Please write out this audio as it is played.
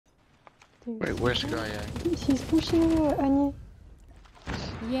Wait, where's the guy at? He's pushing Annie.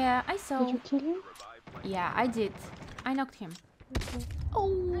 Yeah, I saw. Did you kill him? Yeah, I did. I knocked him. Okay.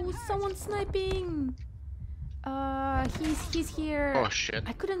 Oh, someone's sniping. He's here. Oh shit.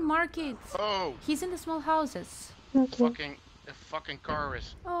 I couldn't mark it. Oh! He's in the small houses. Okay. The fucking car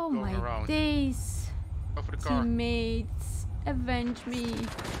is Oh going my around. days. Go for the car. Teammates, avenge me.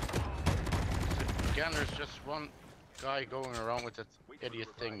 Again, there's just one guy going around with that idiot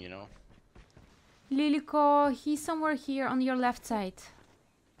thing, you know. Liliko, he's somewhere here on your left side.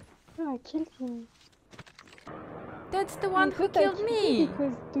 Oh, I killed him. That's the one who killed me.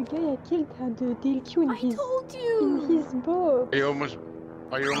 Because the guy I killed had the DLQ in I his told you. in his box. Are you almost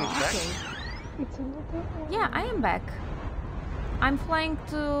back? It's another one. Yeah, I am back. I'm flying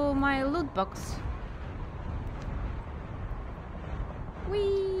to my loot box.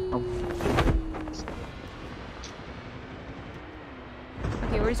 Whee!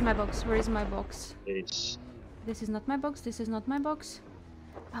 Okay, where is my box? Where is my box? Yes. This is not my box. This is not my box.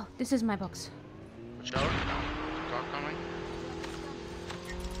 Oh, this is my box. Watch out. Car coming.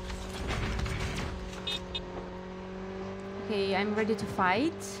 Okay, I'm ready to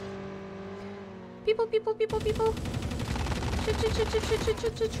fight. People, people, people, people. Shoot, shoot, shoot, shoot, shoot, shoot,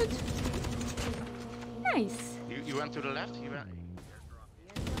 shoot, shoot, shoot. Nice. You went to the left? You went...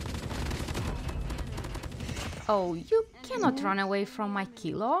 Oh, you cannot run away from my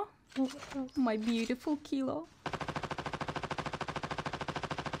kilo. My beautiful kilo.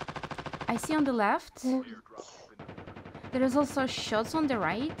 I see on the left. There is also shots on the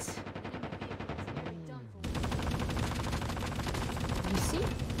right. You see?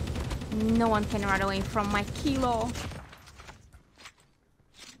 No one can run away from my kilo.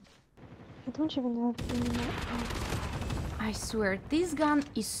 I don't even have any. I swear, this gun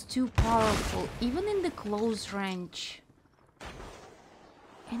is too powerful, even in the close range.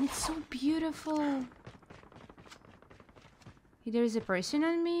 And it's so beautiful. There is a person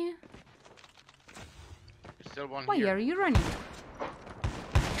on me. There's still one Why here. are you running?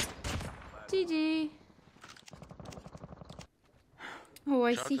 GG. Oh,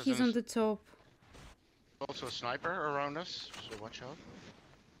 I see he's on the top. Also a sniper around us, so watch out.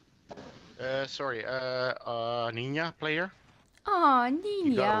 Sorry, Ninja player. Oh,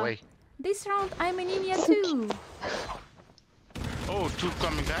 He got Ninja. away. This round I'm a Ninja too. Oh, two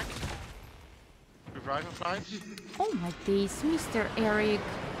coming back. Revival flights. Oh my days, Mr. Eric.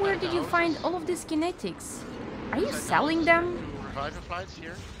 Where did you find all of these kinetics? Are you selling them? Two revival flights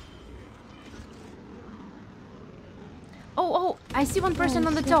here. Oh, I see one person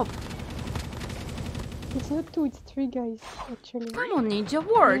on the top. It's not two, it's three guys actually. Come on, Ninja,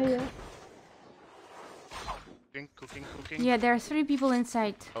 work. Yeah. Cooking. Yeah, there are 3 people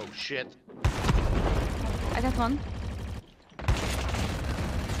inside. Oh shit. I got one.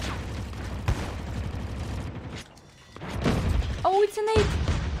 Oh, it's an 8.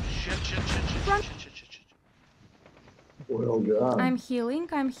 Shit. Run. Well done. I'm healing.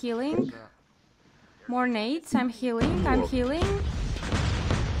 More nades. I'm healing.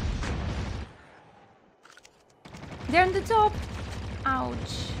 They're on the top.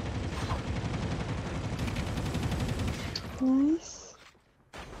 Ouch. Nice.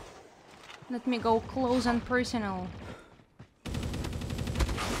 Let me go close and personal.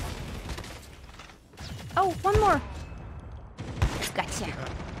 Oh, one more. Gotcha.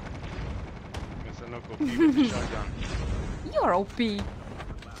 It's Anoka with the shotgun. You're OP.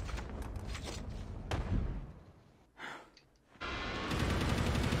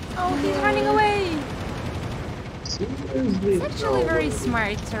 Oh, he's running away. It's actually very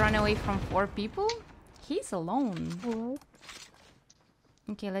smart to run away from 4 people. He's alone. What?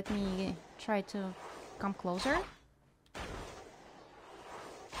 Okay, let me try to come closer.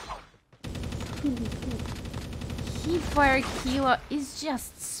 Heatfire Kilo is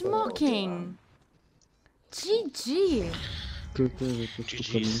just smoking. GG.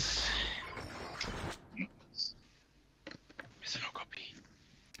 GG's. It's Anoka OP.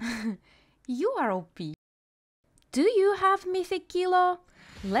 You are OP. Do you have Mythic Kilo?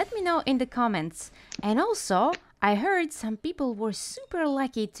 Let me know in the comments. And also, I heard some people were super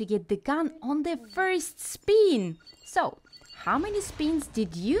lucky to get the gun on the first spin. So, how many spins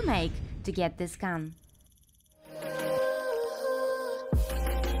did you make to get this gun?